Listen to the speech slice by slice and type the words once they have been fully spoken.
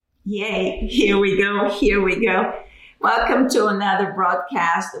Yay, here we go, here we go. Welcome to another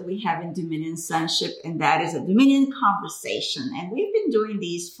broadcast that we have in Dominion Sonship, and that is a Dominion Conversation. And we've been doing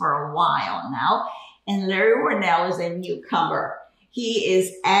these for a while now, and Larry Warnell is a newcomer. He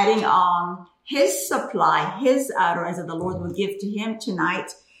is adding on his supply, his utterance that the Lord will give to him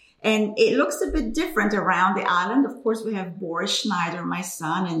tonight. And it looks a bit different around the island. Of course, we have Boris Schneider, my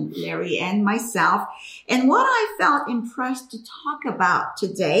son, and Larry and myself. And what I felt impressed to talk about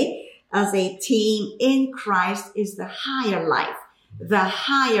today as a team in Christ is the higher life. The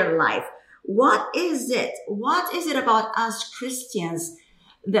higher life. What is it? What is it about us Christians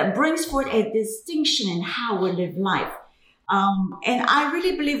that brings forth a distinction in how we live life? And I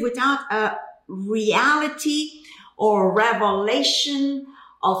really believe without a reality or revelation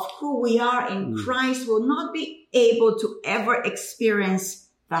of who we are in Christ, will not be able to ever experience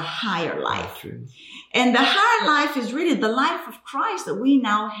the higher life. And the higher life is really the life of Christ that we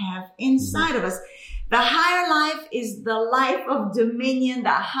now have inside of us. The higher life is the life of dominion. The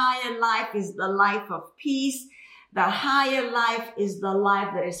higher life is the life of peace. The higher life is the life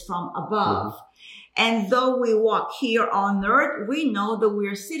that is from above. And though we walk here on earth, we know that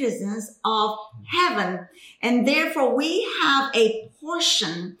we're citizens of heaven. And therefore we have a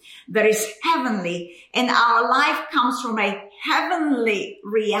portion that is heavenly, and our life comes from a heavenly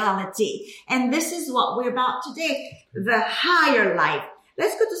reality. And this is what we're about today, the higher life.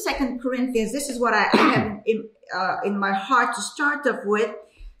 Let's go to 2 Corinthians. This is what I have in my heart to start off with.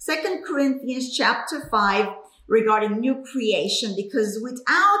 2 Corinthians chapter 5. Regarding new creation, because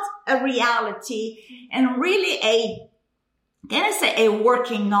without a reality and really a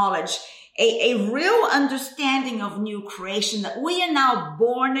working knowledge, a real understanding of new creation, that we are now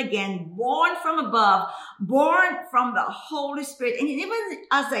born again, born from above, born from the Holy Spirit. And even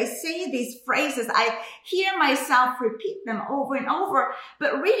as I say these phrases, I hear myself repeat them over and over.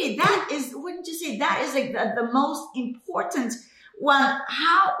 But really, that is, wouldn't you say, that is like the most important one?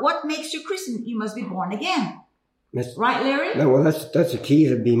 What makes you Christian? You must be born again. That's, right, Larry? No, well, that's the key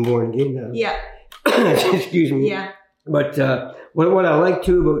to being born again. Yeah. Excuse me. Yeah. But what I like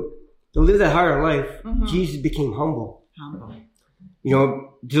too about to live that higher life, Jesus became humble. You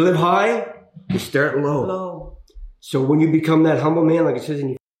know, to live high, you start low. So when you become that humble man, like it says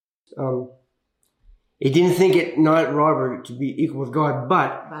in he didn't think it not robbery to be equal with God,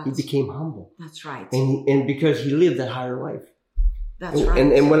 but he became humble. That's right. And because he lived that higher life. That's right.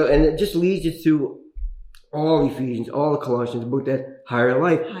 And it just leads you through all Ephesians, all the Colossians, about that higher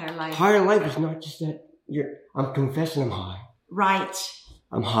life. Higher life is not just that I'm confessing I'm high. Right.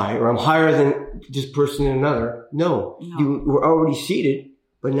 I'm high, or I'm higher than this person and another. No. You were already seated,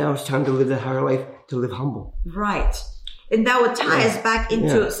 but now it's time to live that higher life, to live humble. Right. And that would tie us back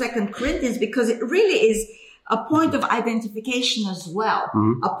into 2 Corinthians, because it really is a point of identification as well.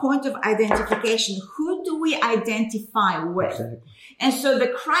 A point of identification. Who do we identify with? Exactly. And so the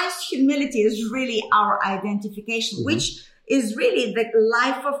Christ humility is really our identification, which is really the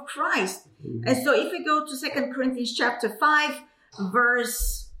life of Christ. And so if we go to 2 Corinthians chapter 5,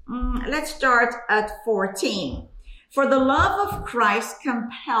 verse, let's start at 14. For the love of Christ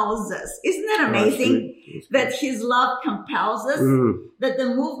compels us. Isn't that amazing? That his love compels us? That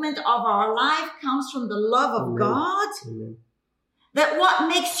the movement of our life comes from the love of God? That what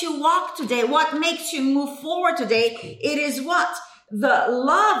makes you walk today, what makes you move forward today, it is what? The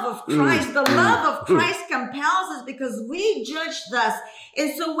love of Christ. The love of Christ compels us, because we judge thus.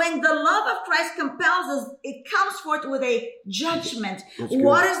 And so when the love of Christ compels us, it comes forth with a judgment.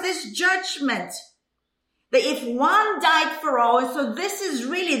 What is this judgment? That if one died for all, and so this is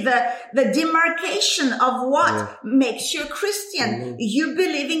really the demarcation of what makes you a Christian. You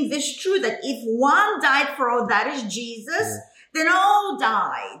believing this truth, that if one died for all, that is Jesus, then all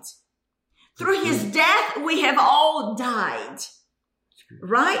died. Through his death, we have all died.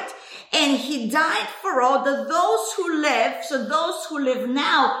 Right? And he died for all, that those who live, so those who live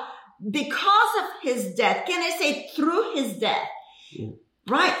now, because of his death, can I say through his death?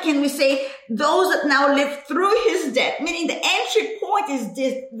 Right? Can we say those that now live through his death? Meaning the entry point is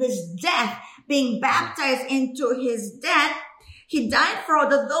this death, being baptized into his death. He died for all,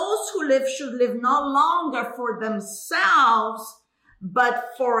 that those who live should live no longer for themselves, but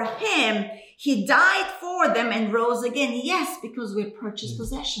for him. He died for them and rose again. Yes, because we purchased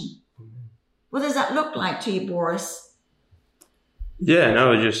possession. What does that look like to you, Boris? Yeah,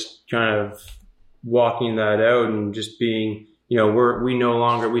 no, just kind of walking that out and just being, we no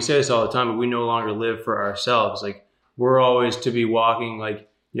longer, we say this all the time, but we no longer live for ourselves. Like, we're always to be walking like,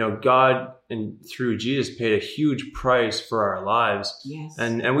 God and through Jesus paid a huge price for our lives. Yes.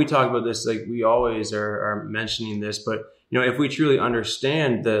 And we talk about this, like we always are mentioning this, but if we truly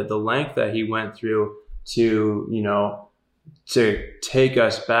understand the length that he went through to, to take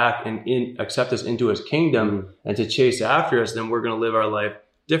us back and accept us into his kingdom and to chase after us, then we're going to live our life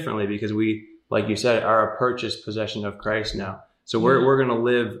differently, because we, like you said, are a purchased possession of Christ now. So we're going to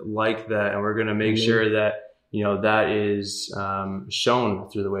live like that, and we're going to make sure that, that is shown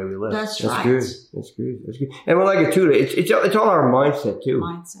through the way we live. That's right. That's good. And we like it too. It's all our mindset too.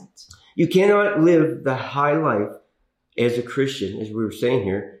 You cannot live the high life as a Christian, as we were saying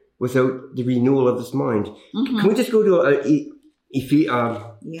here, without the renewal of this mind. Can we just go to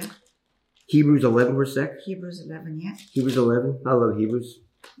Hebrews 11 for a sec? Hebrews 11, yeah. Hebrews 11. I love Hebrews.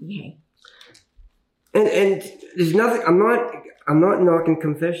 Yeah. And there's nothing. I'm not knocking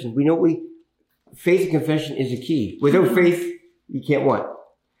confession. We know faith and confession is a key. Without faith, you can't what?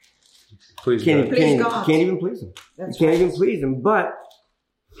 Please God. God. Can't even please him. That's you can't even please him. But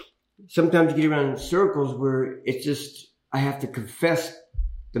sometimes you get around in circles where it's just, I have to confess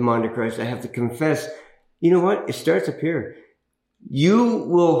the mind of Christ. I have to confess. You know what? It starts up here. You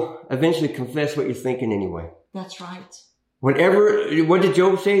will eventually confess what you're thinking anyway. That's right. What did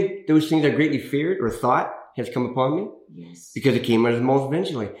Job say? Those things I greatly feared or thought has come upon me. Yes. Because it came out of his mouth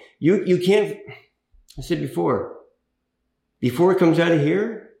eventually. You can't, I said before it comes out of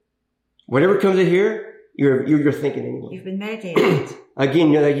here, whatever comes out here, you're thinking anyway. You've been meditating.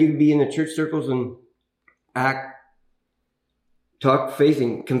 Again, you could be in the church circles and talk faith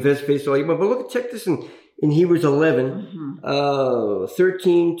and confess faith all you want. But check this in Hebrews 11,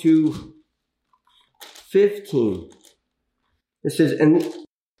 13 to 15. It says,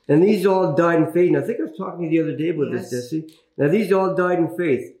 and these all died in faith. And I think I was talking to you the other day about this, Deci. Now these all died in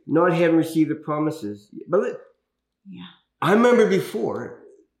faith, not having received the promises. But I remember before,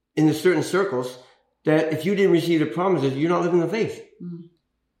 in the certain circles, that if you didn't receive the promises, you're not living the faith.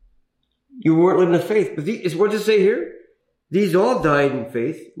 You weren't living the faith. But what does it say here? These all died in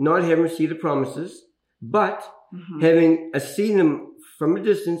faith, not having received the promises, but having seen them from a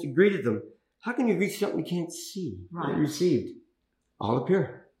distance, greeted them. How can you greet something you can't see? Right. Received. All up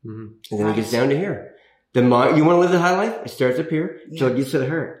here. And then it gets down to here. You want to live the high life? It starts up here till it gets to the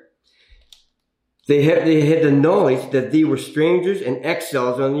heart. They had the knowledge that they were strangers and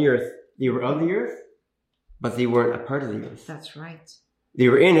exiles on the earth. They were of the earth, but they weren't a part of the earth. That's right. They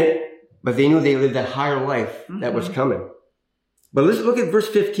were in it, but they knew they lived that higher life that was coming. But let's look at verse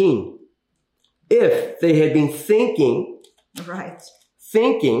 15. If they had been thinking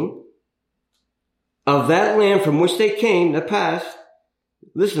of that land from which they came, the past,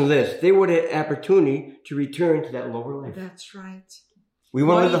 listen to this, they would have opportunity to return to that lower life. That's right.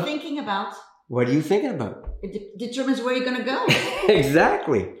 What are you thinking about? What are you thinking about? It determines where you're going to go.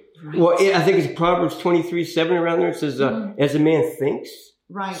 Exactly. Right. Well, I think it's Proverbs 23:7 around there. It says, as a man thinks,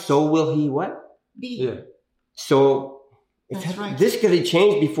 so will he what? Be. Yeah. So this could have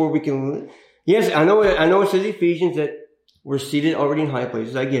changed before we can. Yes, I know it says Ephesians that we're seated already in high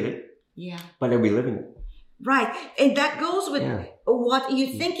places. I get it. Yeah. But are we living it? Right. And that goes with what are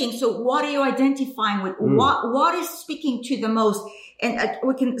you thinking? So what are you identifying with? What is speaking to the most? And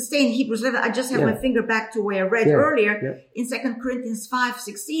we can stay in Hebrews 11. I just have my finger back to where I read earlier in 2 Corinthians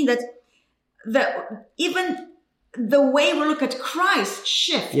 5:16 that even the way we look at Christ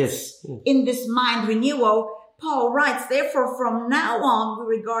shifts in this mind renewal. Paul writes, therefore, from now on,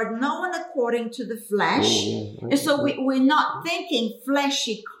 we regard no one according to the flesh. And so we're not thinking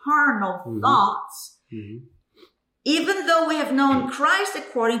fleshy, carnal thoughts. Even though we have known Christ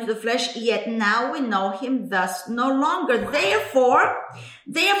according to the flesh, yet now we know him thus no longer. Therefore,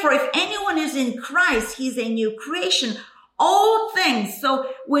 if anyone is in Christ, he's a new creation. Old things. So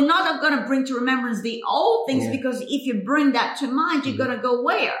we're not going to bring to remembrance the old things because if you bring that to mind, you're going to go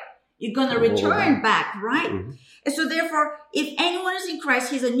where? You're going to return back, right? And so therefore, if anyone is in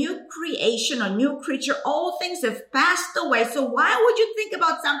Christ, he's a new creation, a new creature. All things have passed away. So why would you think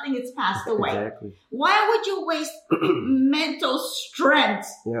about something that's passed away? Exactly. Why would you waste mental strength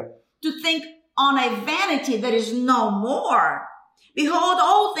to think on a vanity that is no more? Behold,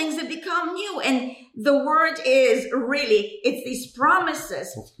 all things have become new. And the word is really, it's these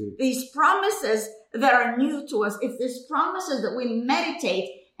promises that are new to us. It's these promises that we meditate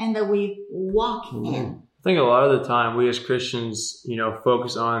and that we walk in. I think a lot of the time we as Christians,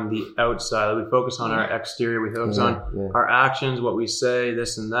 focus on the outside. We focus on our exterior. We focus on our actions, what we say,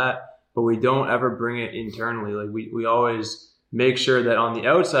 this and that, but we don't ever bring it internally. Like we always make sure that on the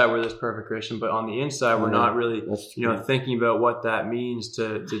outside we're this perfect Christian, but on the inside we're not really, thinking about what that means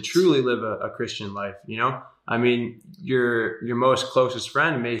to truly live a Christian life. I mean, your most closest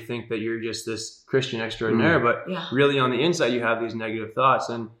friend may think that you're just this Christian extraordinaire, but really on the inside you have these negative thoughts.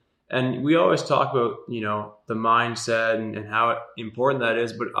 And we always talk about, the mindset and how important that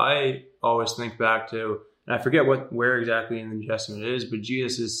is. But I always think back to, and I forget where exactly in the New Testament it is, but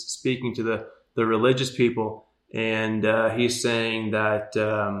Jesus is speaking to the religious people. And he's saying that,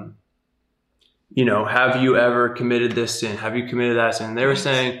 have you ever committed this sin? Have you committed that sin? And they were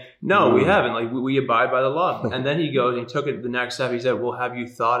saying, no, we haven't. Like, we abide by the law. And then he goes and he took it the next step. He said, well, have you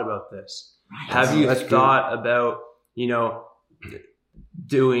thought about this? Right. Have you thought about,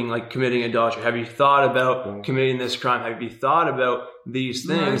 doing, like, committing adultery? Have you thought about committing this crime? Have you thought about these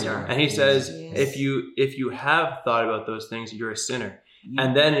things? Murder. And he says, if you have thought about those things, you're a sinner. Yeah.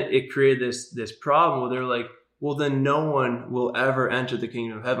 And then it created this problem where they're like, well, then no one will ever enter the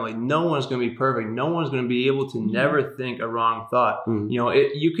kingdom of heaven. Like, no one's going to be perfect. No one's going to be able to never think a wrong thought.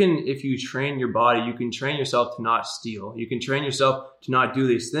 You can, if you train your body, you can train yourself to not steal. You can train yourself to not do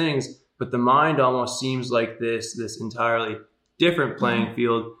these things. But the mind almost seems like this entirely different playing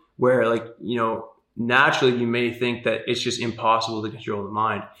field where, like, naturally you may think that it's just impossible to control the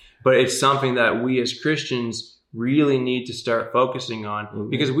mind. But it's something that we as Christians really need to start focusing on,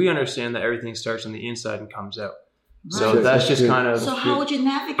 because we understand that everything starts on the inside and comes out. Right. So that's just kind of... So how would you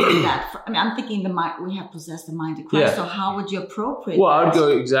navigate that? I'm thinking the mind, we have possessed the mind of Christ. Yeah. So how would you appropriate Well, I would go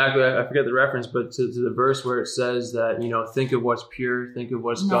exactly, I forget the reference, but to the verse where it says that, think of what's pure, think of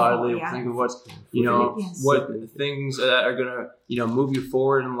what's godly, think of what's, what things that are going to, move you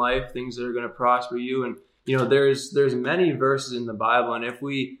forward in life, things that are going to prosper you. And, there's many verses in the Bible. And if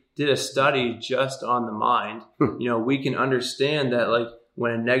we did a study just on the mind, we can understand that, like,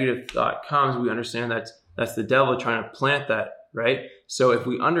 when a negative thought comes, we understand that's the devil trying to plant that, right? So if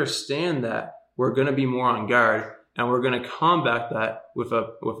we understand that, we're going to be more on guard, and we're going to combat that with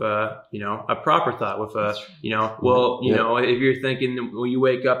a proper thought, with a, if you're thinking when you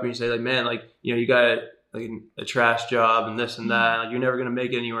wake up and you say, like, man, like, you got a trash job and this and that, like, you're never going to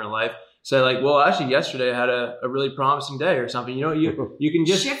make it anywhere in life. Say, like, well, actually yesterday I had a really promising day or something. You can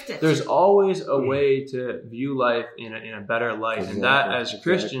just shift it. There's always a way to view life in a better light. Exactly. And that, as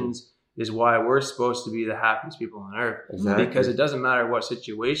Christians, is why we're supposed to be the happiest people on earth. Exactly. Because it doesn't matter what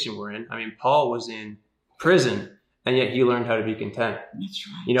situation we're in. I mean, Paul was in prison, and yet he learned how to be content. That's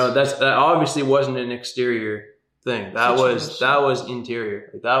right. That obviously wasn't an exterior thing. That was interior.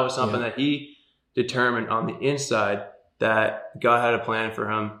 Like, that was something that he determined on the inside, that God had a plan for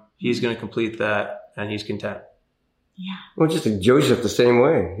him. He's going to complete that, and he's content. Yeah. Well, just like Joseph, the same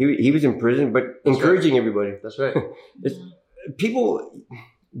way. He was in prison, but encouraging everybody. That's right. People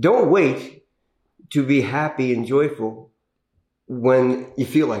don't wait to be happy and joyful when you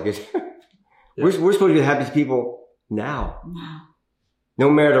feel like it. We're supposed to be the happiest people now.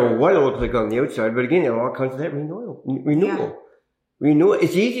 No matter what it looks like on the outside. But again, it all comes to that renewal. Renewal.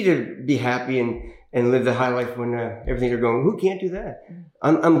 It's easy to be happy and live the high life when everything's going. Who can't do that?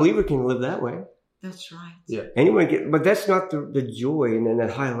 Unbeliever can live that way. That's right. Yeah. Anyone can, but that's not the joy and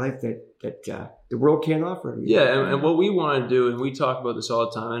that high life that the world can't offer. Yeah, and what we want to do, and we talk about this all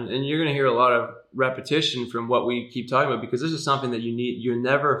the time, and you're going to hear a lot of repetition from what we keep talking about, because this is something that you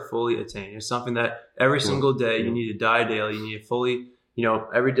never fully attain. It's something that every single day you need to die daily. You need to fully,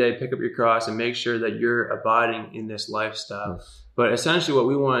 every day pick up your cross and make sure that you're abiding in this lifestyle. But essentially what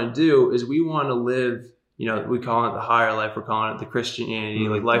we want to do is we want to live, we call it the higher life. We're calling it the Christianity,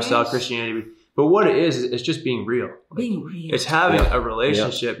 like lifestyle Christianity. But what it is, it's just being real. Being real. It's having a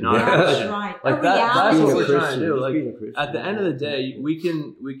relationship, not a religion. Right. Like that's what we're trying to do. Like, at the end of the day, we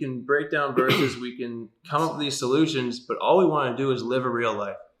can break down verses, we can come up with these solutions, but all we want to do is live a real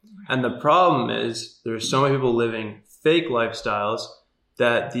life. And the problem is there's so many people living fake lifestyles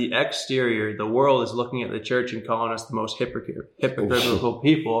that the exterior, the world, is looking at the church and calling us the most hypocritical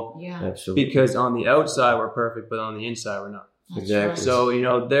people. Yeah. Absolutely. Because on the outside we're perfect, but on the inside we're not. Exactly. So,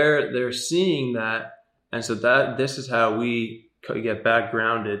 they're seeing that. And so this is how we get back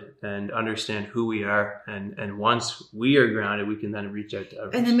grounded and understand who we are. And once we are grounded, we can then reach out to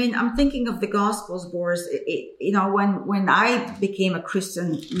everyone. And I mean, I'm thinking of the Gospels, Boris. When I became a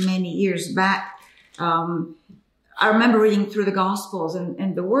Christian many years back, I remember reading through the Gospels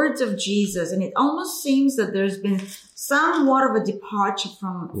and the words of Jesus, and it almost seems that there's been somewhat of a departure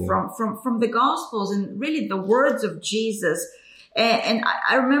from the Gospels and really the words of Jesus. And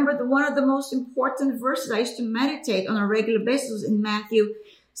I remember one of the most important verses I used to meditate on a regular basis was in Matthew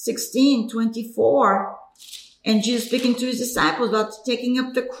 16:24, and Jesus speaking to his disciples about taking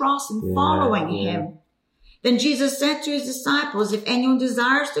up the cross and following him. Then Jesus said to his disciples, "If anyone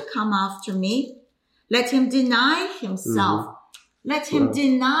desires to come after me, let him deny himself. Let him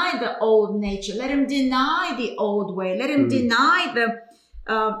deny the old nature. Let him deny the old way. Let him deny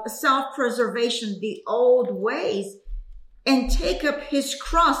the self-preservation, the old ways. and take up his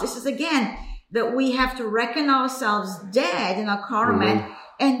cross. This is again that we have to reckon ourselves dead in our carnal man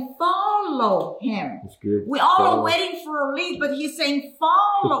and follow him. That's good. We all are waiting for a lead, but he's saying,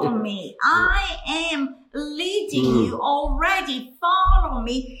 follow me. I am leading you already. Follow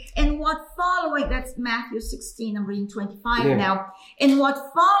me. And what following, that's Matthew 16, I'm reading 25 now. And what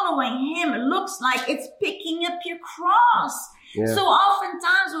following him looks like, it's picking up your cross. Yeah. So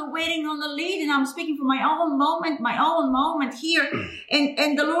oftentimes we're waiting on the lead, and I'm speaking from my own moment here.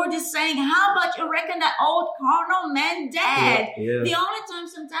 And the Lord is saying, how about you reckon that old carnal man dead? Yeah. The only time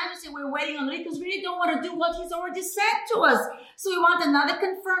sometimes we say we're waiting on the lead because we really don't want to do what he's already said to us. So we want another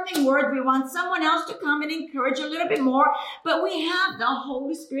confirming word. We want someone else to come and encourage a little bit more. But we have the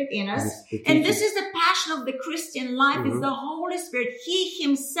Holy Spirit in us. And this is the passion of the Christian life. It's the Holy Spirit. He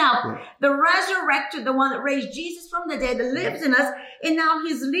himself, the resurrected, the one that raised Jesus from the dead, that lives in us. And now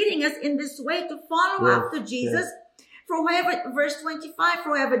he's leading us in this way to follow after Jesus. For whoever, verse 25,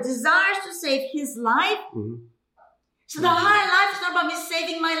 for whoever desires to save his life. So the high life is not about me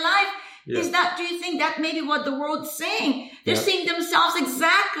saving my life. Is that, do you think that maybe what the world's saying? They're seeing themselves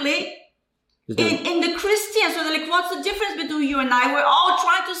exactly in the Christians. So they're like, what's the difference between you and I? We're all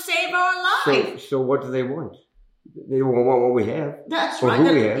trying to save our life. So what do they want? They want what we have. That's right.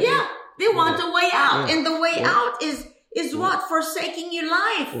 They want a way out. And the way out is what? Forsaking your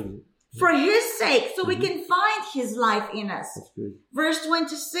life. For his sake. So we can find his life in us. Verse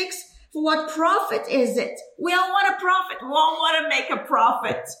 26. For what profit is it? We all want a profit. We all want to make a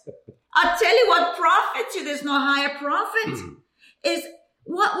profit. I'll tell you what profits you. There's no higher profit. Is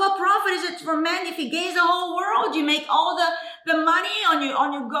what profit is it for man if he gains the whole world? You make all the money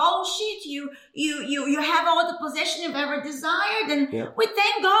on your goal sheet. You have all the possession you've ever desired, and we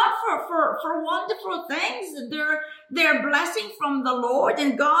thank God for wonderful things. They're blessing from the Lord,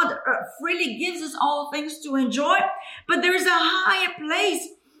 and God freely gives us all things to enjoy. But there's a higher place.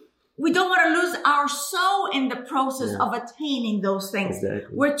 We don't want to lose our soul in the process of attaining those things.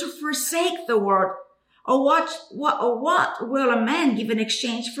 Exactly. We're to forsake the world. Or what will a man give in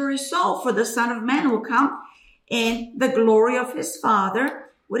exchange for his soul? For the Son of Man will come in the glory of his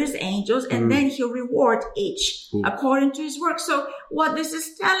Father with his angels, and then he'll reward each according to his work. So what this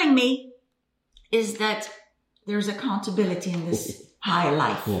is telling me is that there's accountability in this high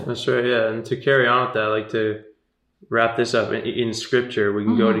life. That's right, and to carry on with that, like to wrap this up in scripture, we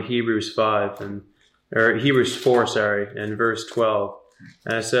can go to Hebrews 4, and verse 12.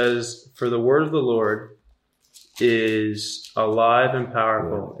 And it says, for the word of the Lord is alive and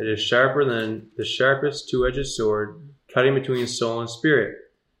powerful. It is sharper than the sharpest two-edged sword, cutting between soul and spirit,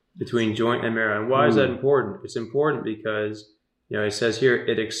 between joint and marrow. And why is that important? It's important because, it says here,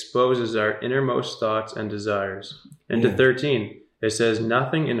 it exposes our innermost thoughts and desires. And to 13, it says,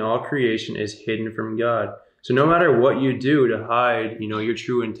 nothing in all creation is hidden from God. So no matter what you do to hide, your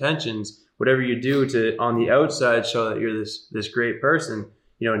true intentions, whatever you do to on the outside show that you're this great person,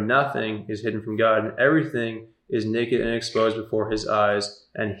 nothing is hidden from God, and everything is naked and exposed before his eyes,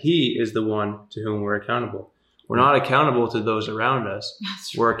 and he is the one to whom we're accountable. We're not accountable to those around us.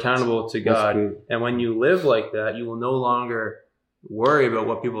 We're accountable to God. And when you live like that, you will no longer worry about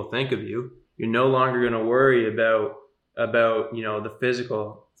what people think of you. You're no longer going to worry about the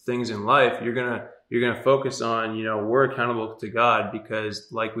physical things in life. You're going to focus on, we're accountable to God because,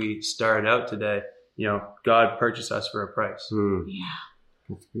 like we started out today, God purchased us for a price. Yeah.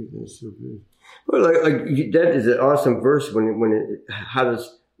 That's good. That's so good. Well, that is an awesome verse when how to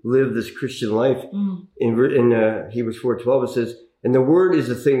live this Christian life. In Hebrews 4:12, it says, and the word is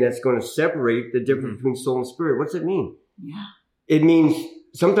the thing that's going to separate the difference between soul and spirit. What's it mean? Yeah. It means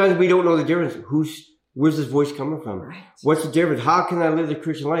sometimes we don't know the difference. Where's this voice coming from? Right. What's the difference? How can I live the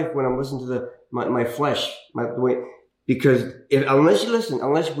Christian life when I'm listening to my flesh, the way? Because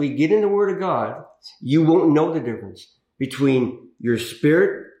unless we get in the Word of God, you won't know the difference between your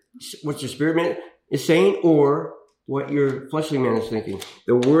spirit, what your spirit man is saying, or what your fleshly man is thinking.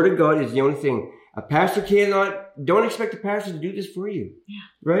 The Word of God is the only thing. A pastor don't expect a pastor to do this for you. Yeah.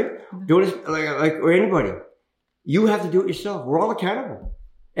 Right? Don't or anybody. You have to do it yourself. We're all accountable.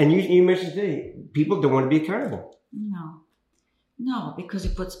 And you mentioned today, people don't want to be accountable. No, because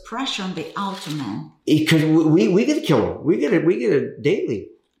it puts pressure on the outer man. Because we get to kill him. We get it daily.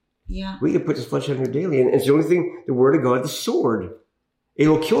 Yeah. We can put this flesh under daily. And it's the only thing, the Word of God, the sword.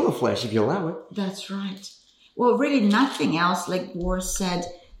 It'll kill the flesh if you allow it. That's right. Well, really nothing else, like Boris said,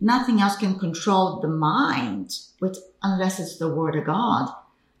 nothing else can control the mind unless it's the Word of God.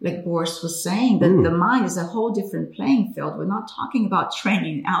 Like Boris was saying, that the mind is a whole different playing field. We're not talking about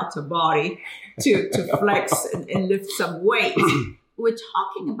training out the body to flex and lift some weight. we're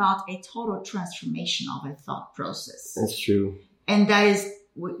talking about a total transformation of a thought process. That's true. And that is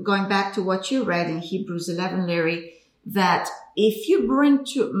going back to what you read in Hebrews 11, Larry, that if you bring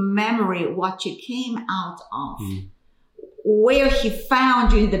to memory what you came out of, where he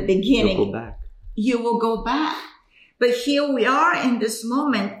found you in the beginning, you will go back. But here we are in this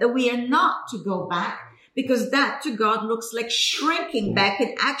moment that we are not to go back, because that to God looks like shrinking back.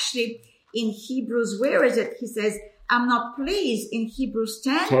 And actually in Hebrews, where is it? He says, I'm not pleased in Hebrews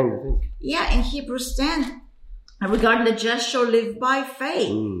 10. 10, I think. Yeah, in Hebrews 10, regarding the just shall live by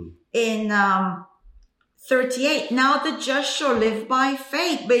faith. In 38, now the just shall live by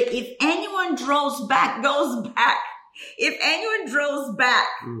faith. But if anyone goes back, if anyone draws back,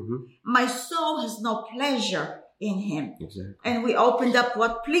 my soul has no pleasure in him. Exactly. And we opened up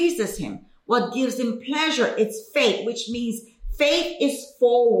what pleases him, what gives him pleasure. It's faith, which means faith is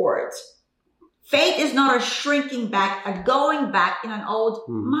forward. Faith is not a shrinking back, a going back in an old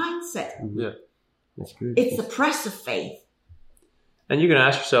mindset. Yeah. That's good. It's the press of faith. And you can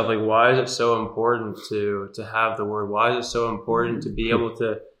ask yourself, like, why is it so important to have the word? Why is it so important to be able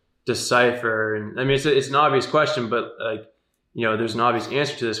to decipher? And I mean, it's an obvious question, but like, you know, there's an obvious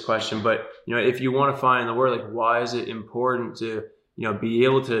answer to this question. But, you know, if you want to find the word, like, why is it important to, you know, be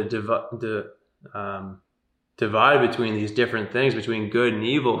able to divide between these different things, between good and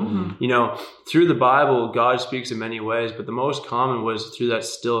evil? You know, through the Bible, God speaks in many ways, but the most common was through that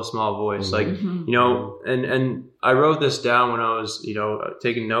still small voice. Like, you know, and I wrote this down when I was, you know,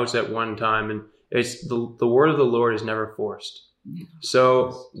 taking notes at one time, and it's the word of the Lord is never forced.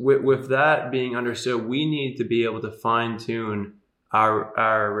 So with that being understood, we need to be able to fine tune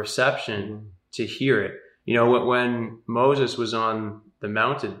our reception to hear it. You know, when Moses was on the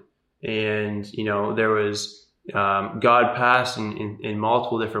mountain, and, you know, there was, God passed in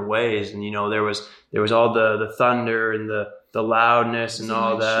multiple different ways. And, you know, there was all the thunder and the loudness and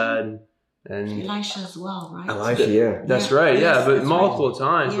all that. And Elisha as well, right? Elisha, yeah. That's right. Yes, but that's multiple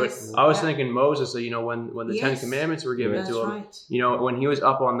times. Yes. But I was thinking Moses, you know, when the Ten Commandments were given to him, you know, when he was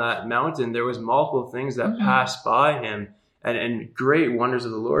up on that mountain, there was multiple things that passed by him and great wonders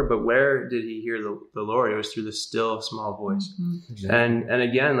of the Lord. But where did he hear the Lord? It was through the still small voice. Exactly. And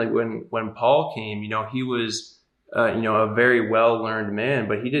again, like when Paul came, you know, he was, you know, a very well-learned man,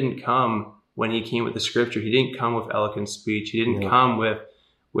 but he didn't come when he came with the scripture. He didn't come with eloquent speech. He didn't come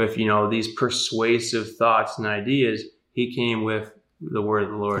with, you know, these persuasive thoughts and ideas. He came with the word of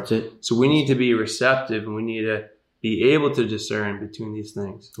the Lord. That's it. So we need to be receptive, and we need to be able to discern between these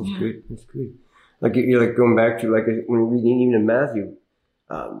things. That's good. That's good. Like, you're like going back to, like, when you're reading even in Matthew,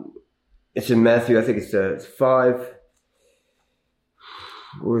 it's in Matthew, I think it's 5,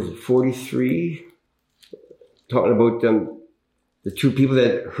 where is it, 43, talking about the two people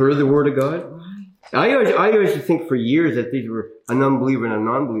that heard the word of God. I used to think for years that these were an unbeliever and a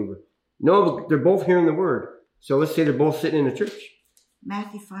non-believer. No, they're both hearing the word. So let's say they're both sitting in the church.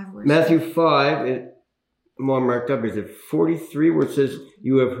 Matthew 5. Matthew 5, I'm all marked up. Is it 43 where it says,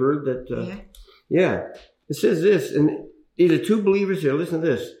 you have heard that? Yeah. It says this, and these are two believers here. Listen to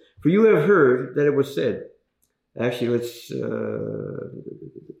this. For you have heard that it was said. Actually, let's,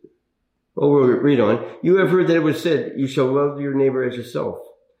 we'll read on. You have heard that it was said, you shall love your neighbor as yourself.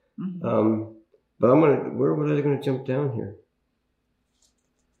 But where was I going to jump down here?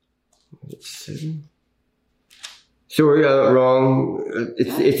 It's 7. Sorry, wrong.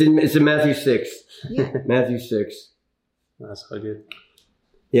 It's in Matthew 6. Yeah. Matthew 6. That's so good.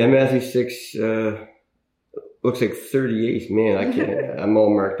 Yeah, Matthew 6, looks like 38. Man, I can't, I'm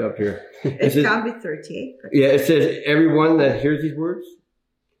all marked up here. It can't be 38. Yeah, it says, everyone that hears these words,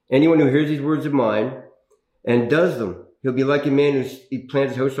 anyone who hears these words of mine and does them, he'll be like a man he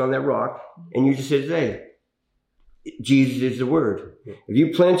plants his house on that rock, and you just say, hey, Jesus is the word. If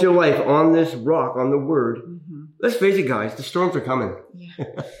you plant your life on this rock, on the word, let's face it, guys, the storms are coming.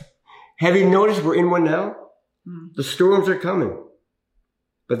 Yeah. Have you noticed we're in one now? The storms are coming.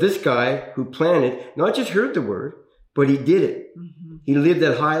 But this guy who planted, not just heard the word, but he did it. He lived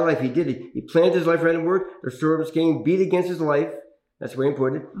that high life. He did it. He planted his life around the word. The storms came, beat against his life. That's the way he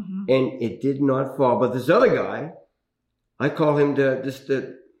put it. And it did not fall. But this other guy, I call him let's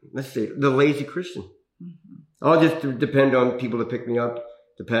say, the lazy Christian. I'll just depend on people to pick me up,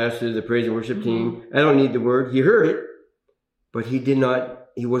 the pastor, the praise and worship team. I don't need the word. He heard it, but he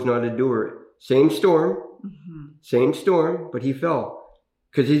was not a doer. Same storm, but he fell.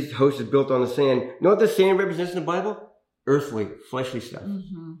 Because his house is built on the sand. You know what the sand represents in the Bible? Earthly, fleshly stuff.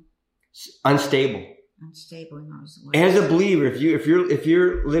 Unstable. Unstable in those ways. As a believer, if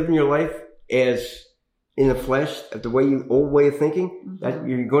you're living your life as in the flesh, the old way of thinking, that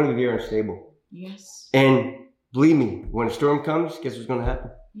you're going to be very unstable. Yes. And believe me, when a storm comes, guess what's going to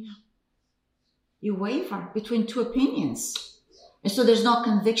happen? Yeah. You waver between two opinions. And so there's no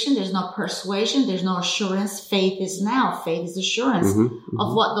conviction, there's no persuasion, there's no assurance. Faith is now. Faith is assurance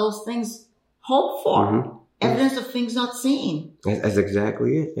of what those things hope for. Evidence of things not seen. That's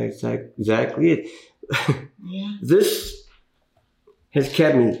exactly it. That's exactly it. Yeah. This has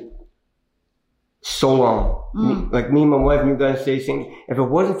kept me so long. Like me and my wife, and you guys say things. If it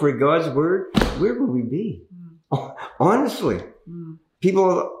wasn't for God's word, where would we be? Honestly.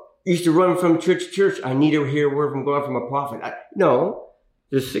 People used to run from church to church. I need to hear a word from God from a prophet. No.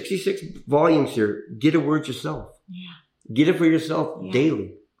 There's 66 volumes here. Get a word yourself. Yeah. Get it for yourself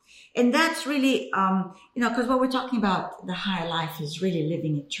daily. And that's really, because what we're talking about, the high life is really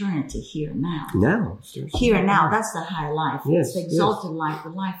living eternity here and now. Now. Here and now. That's the high life. Yes, it's the exalted life,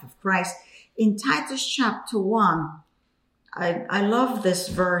 the life of Christ. In Titus chapter 1, I love this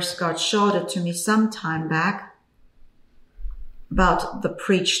verse. God showed it to me some time back about the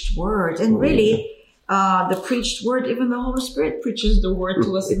preached word. And really, the preached word, even the Holy Spirit preaches the word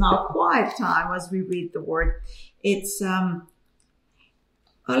to us in our quiet time as we read the word. It's...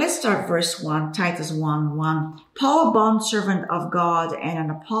 let's start verse 1, Titus 1:1. Paul, bondservant of God and an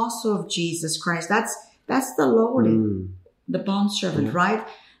apostle of Jesus Christ. That's the lowly, the bondservant, right?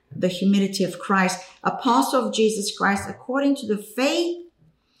 The humility of Christ. Apostle of Jesus Christ, according to the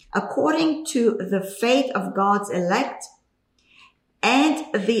faith of God's elect and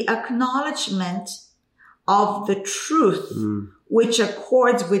the acknowledgement of the truth, which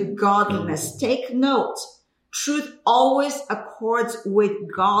accords with godliness. Take note. Truth always accords with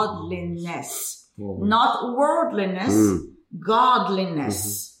godliness, not worldliness,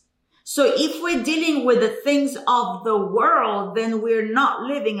 godliness. So if we're dealing with the things of the world, then we're not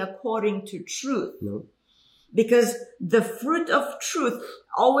living according to truth. No. Because the fruit of truth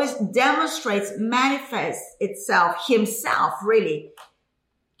always demonstrates, manifests himself really,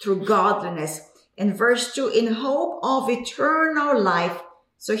 through godliness. In verse 2, in hope of eternal life.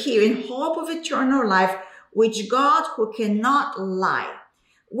 So here, in hope of eternal life, which God who cannot lie.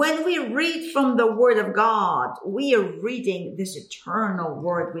 When we read from the word of God, we are reading this eternal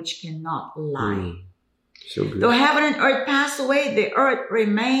word which cannot lie. So good. Though heaven and earth pass away, the earth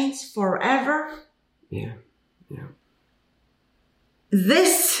remains forever. Yeah.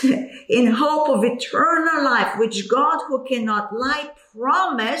 This in hope of eternal life, which God who cannot lie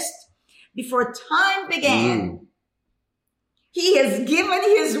promised before time began. He has given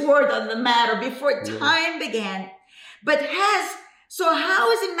his word on the matter before time began. So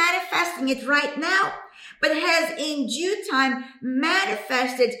how is he manifesting it right now? But has in due time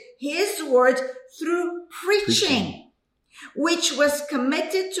manifested his word through preaching, which was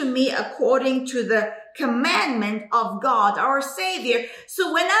committed to me according to the commandment of God, our Savior.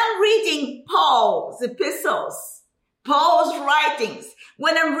 So when I'm reading Paul's epistles, Paul's writings,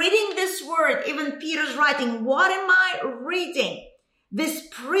 when I'm reading this word, even Peter's writing, what am I reading? This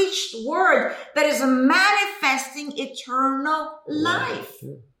preached word that is manifesting eternal life.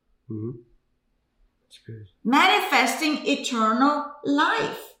 That's good. Manifesting eternal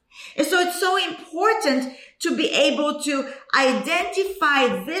life. And so it's so important to be able to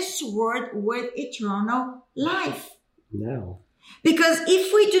identify this word with eternal life. Now. Because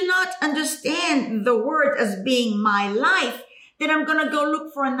if we do not understand the word as being my life, then I'm going to go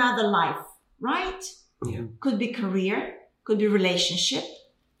look for another life, right? Yeah. Could be career, could be relationship.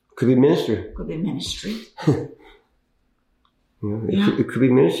 Could be ministry. Could be ministry. It could be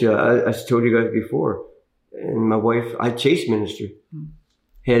ministry. I told you guys before. And my wife, I chased ministry.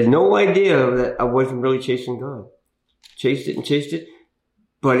 Had no idea that I wasn't really chasing God. Chased it.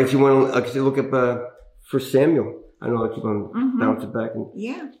 But if you want to look up 1 Samuel, I know I keep on bouncing back.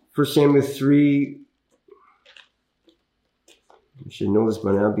 1 Samuel 3. I should know this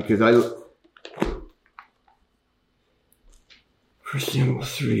by now because 1 Samuel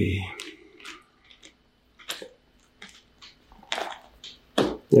 3.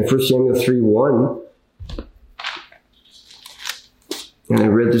 Yeah, 1 Samuel 3:1. And I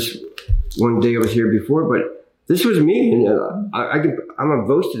read this one day I was here before, but this was me, and I'm a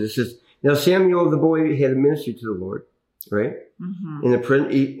boast of this. It says, now Samuel the boy had a ministry to the Lord, right?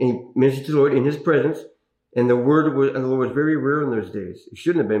 He ministered to the Lord in his presence, and the word of the Lord was very rare in those days. It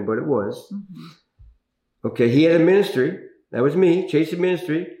shouldn't have been, but it was. Okay, he had a ministry. That was me, chasing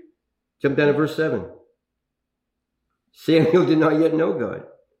ministry. Jump down to verse 7. Samuel did not yet know God.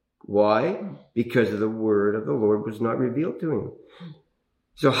 Why? Because the word of the Lord was not revealed to him.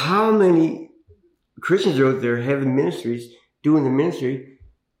 So how many Christians are out there having ministries, doing the ministry,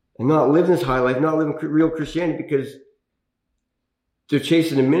 and not living this high life, not living real Christianity because they're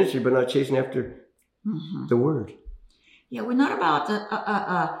chasing the ministry but not chasing after the word. Yeah, we're not about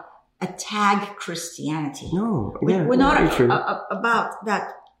a tag Christianity. No, we're not about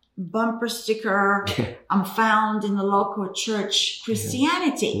that bumper sticker, I'm found in the local church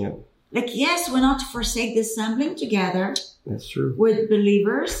Christianity. Yeah. Like, yes, we're not to forsake the assembling together. That's true. With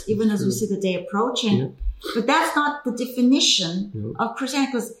believers, even as we see the day approaching. Yeah. But that's not the definition of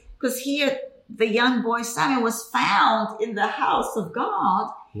Christianity. Because here, the young boy Samuel was found in the house of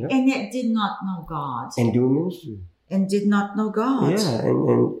God and yet did not know God. And doing ministry. And did not know God. Yeah,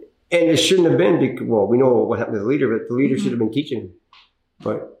 and it shouldn't have been, we know what happened to the leader, but the leader should have been teaching him.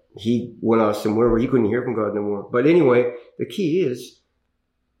 But he went off somewhere where he couldn't hear from God no more. But anyway, the key is,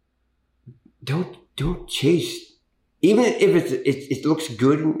 don't chase. Even if it looks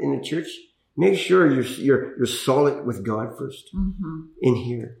good in the church, make sure you're solid with God first. In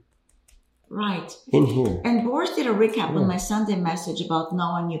here. Right. In here. And Boris did a recap on my Sunday message about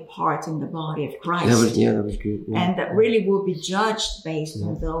knowing your part in the body of Christ. That was good. Yeah. And that really will be judged based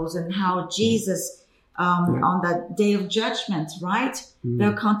on those, and how Jesus, on that day of judgment, right?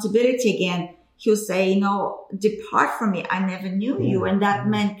 The accountability again, he'll say, depart from me, I never knew you. And that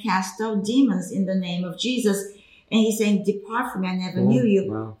man cast out demons in the name of Jesus. And he's saying, depart from me, I never knew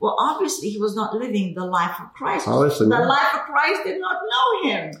you. Wow. Well, obviously, he was not living the life of Christ. The life of Christ did not know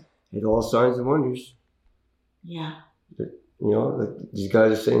him. It all signs and wonders. Yeah. Like these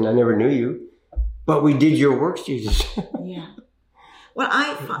guys are saying, I never knew you, but we did your works, Jesus. Yeah.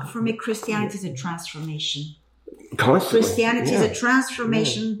 Well, for me, Christianity is a transformation. Constantly. Christianity is a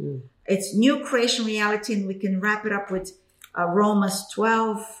transformation. Yeah. It's new creation reality, and we can wrap it up with Romans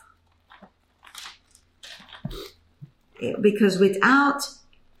 12. Because without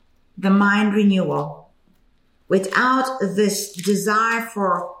the mind renewal, without this desire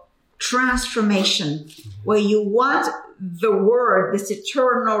for transformation, where you want the word, this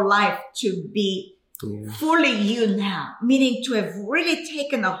eternal life, to be fully you now, meaning to have really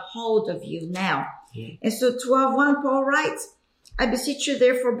taken a hold of you now. Yeah. And so 12:1, Paul writes, I beseech you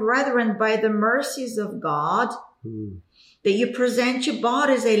therefore, brethren, by the mercies of God, that you present your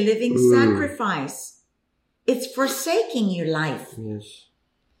body as a living sacrifice. It's forsaking your life. Yes.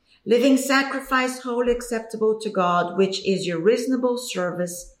 Living sacrifice, wholly acceptable to God, which is your reasonable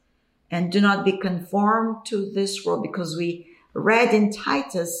service. And do not be conformed to this world, because we read in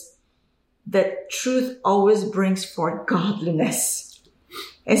Titus that truth always brings forth godliness.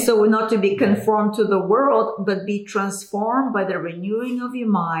 And so we're not to be conformed to the world, but be transformed by the renewing of your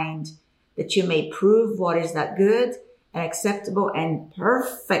mind, that you may prove what is that good and acceptable and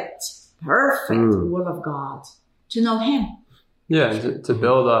perfect will of God, to know him. Yeah, and to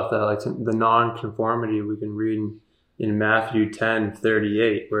build off that, the non-conformity we can read in Matthew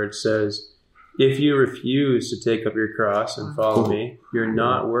 10:38, where it says, if you refuse to take up your cross and follow me, you're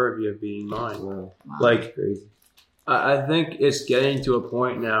not worthy of being mine. Wow. Crazy. I think it's getting to a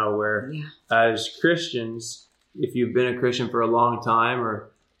point now where as Christians, if you've been a Christian for a long time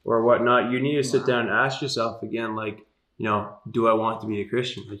or whatnot, you need to sit down and ask yourself again, do I want to be a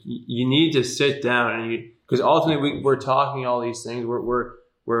Christian? You need to sit down, and because ultimately we're talking all these things.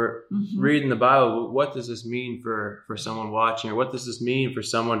 We're reading the Bible. What does this mean for someone watching, or what does this mean for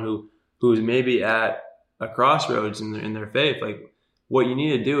someone who's maybe at a crossroads in their faith? What you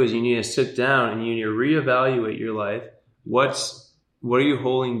need to do is you need to sit down and you need to reevaluate your life. What are you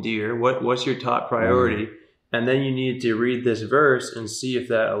holding dear? What's your top priority? And then you need to read this verse and see if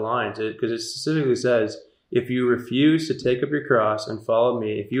that aligns. Because it specifically says, if you refuse to take up your cross and follow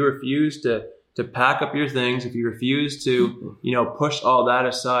me, if you refuse to pack up your things, if you refuse to, push all that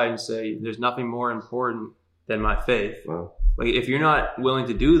aside and say, there's nothing more important than my faith. Wow. If you're not willing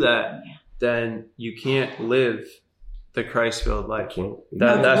to do that, then you can't live the Christ-filled life.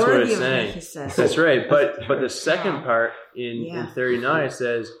 That's what it's saying. That's right. But the second part in 39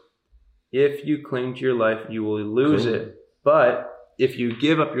 says, if you cling to your life, you will lose it. But if you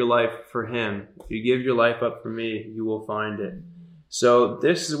give up your life for him, if you give your life up for me, you will find it. So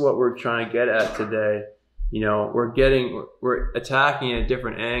this is what we're trying to get at today. We're attacking at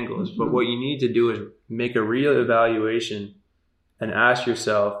different angles, but what you need to do is make a real evaluation and ask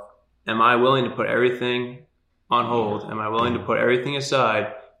yourself, am I willing to put everything on hold? Am I willing to put everything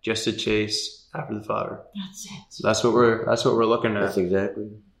aside just to chase after the Father? That's it. So that's what we're looking at. That's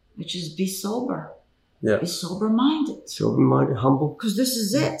exactly. Which is be sober. Yeah. Be sober-minded. Sober-minded, humble. Because this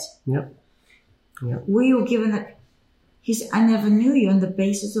is it. Yep. We were given it. He said, I never knew you on the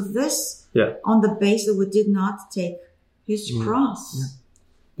basis of this. Yeah. On the basis that we did not take his cross. Yeah.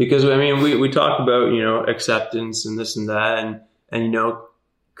 Because, we talk about, acceptance and this and that. And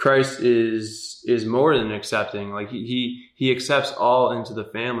Christ is more than accepting. He accepts all into the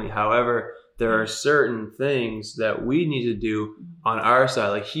family. However, there are certain things that we need to do on our side.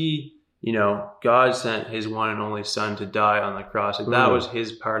 Like God sent his one and only son to die on the cross. Like that was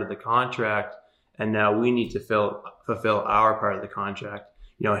his part of the contract. And now we need to fulfill our part of the contract.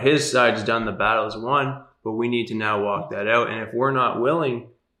 His side's done, the battle is won, but we need to now walk that out. And if we're not willing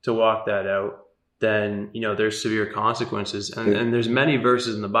to walk that out, then, there's severe consequences. And there's many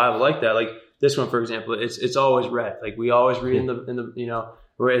verses in the Bible like that. Like this one, for example, it's always read. Like we always read in the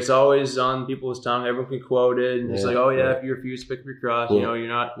where it's always on people's tongue. Everyone can quote it. And it's like, oh yeah, if you refuse to pick up your cross, you're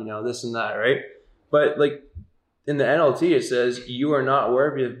not, this and that, right? But like in the NLT, it says, you are not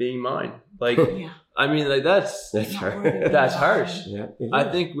worthy of being mine. Like, I mean, like that's harsh. Yeah, I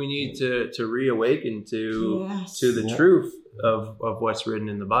think we need to reawaken to the truth of what's written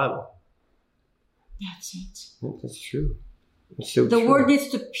in the Bible. That's it. That's true. It's so the true. word needs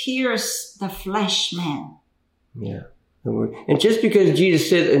to pierce the flesh, man. Yeah. The word. And just because Jesus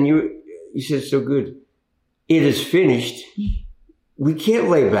said, and you said so good, it is finished, we can't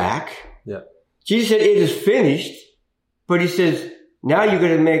lay back. Yeah. Jesus said it is finished, but he says, now you're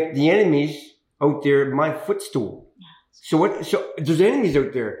going to make the enemies out there my footstool. So there's enemies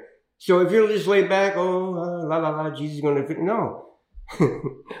out there. So if you're just laid back, Jesus is going to fit. No.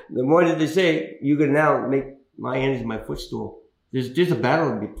 The more that they say, you can now make my enemies my footstool. There's a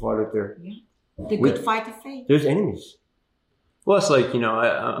battle to be fought out there. Yeah. The good fight of faith. There's enemies. Well, it's like,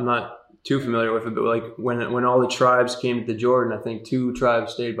 I'm not too familiar with it, but like when all the tribes came to the Jordan, I think 2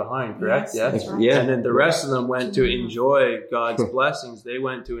 tribes stayed behind, correct? Yes. That's right. Yeah. And then the rest of them went to enjoy God's blessings. They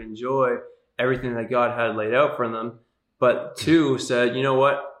went to enjoy everything that God had laid out for them. But 2 said, you know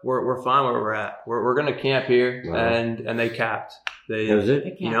what? We're fine where we're at. We're going to camp here. Wow. And they capped. They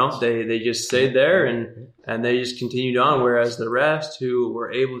just stayed there and they just continued on. Whereas the rest who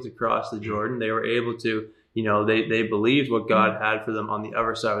were able to cross the Jordan, they were able to, they believed what God had for them on the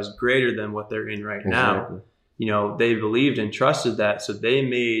other side was greater than what they're in right now. They believed and trusted that. So they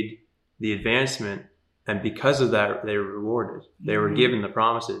made the advancement. And because of that, they were rewarded. They were given the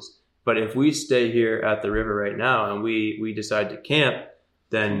promises. But if we stay here at the river right now and we decide to camp,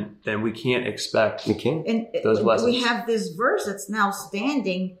 then we can't expect those blessings. We have this verse that's now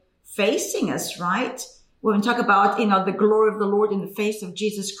standing, facing us, right? When we talk about, the glory of the Lord in the face of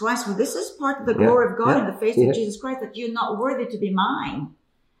Jesus Christ. Well, this is part of the glory of God in the face of Jesus Christ, that you're not worthy to be mine.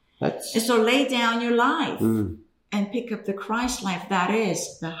 And so lay down your life and pick up the Christ life. That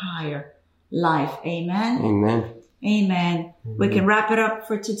is the higher life. Amen? Amen. Amen. We can wrap it up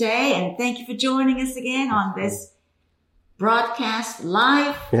for today. And thank you for joining us again on this broadcast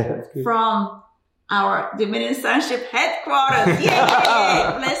live from our Dominion Sonship headquarters. Yay!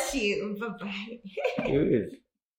 Bless you. Bye-bye.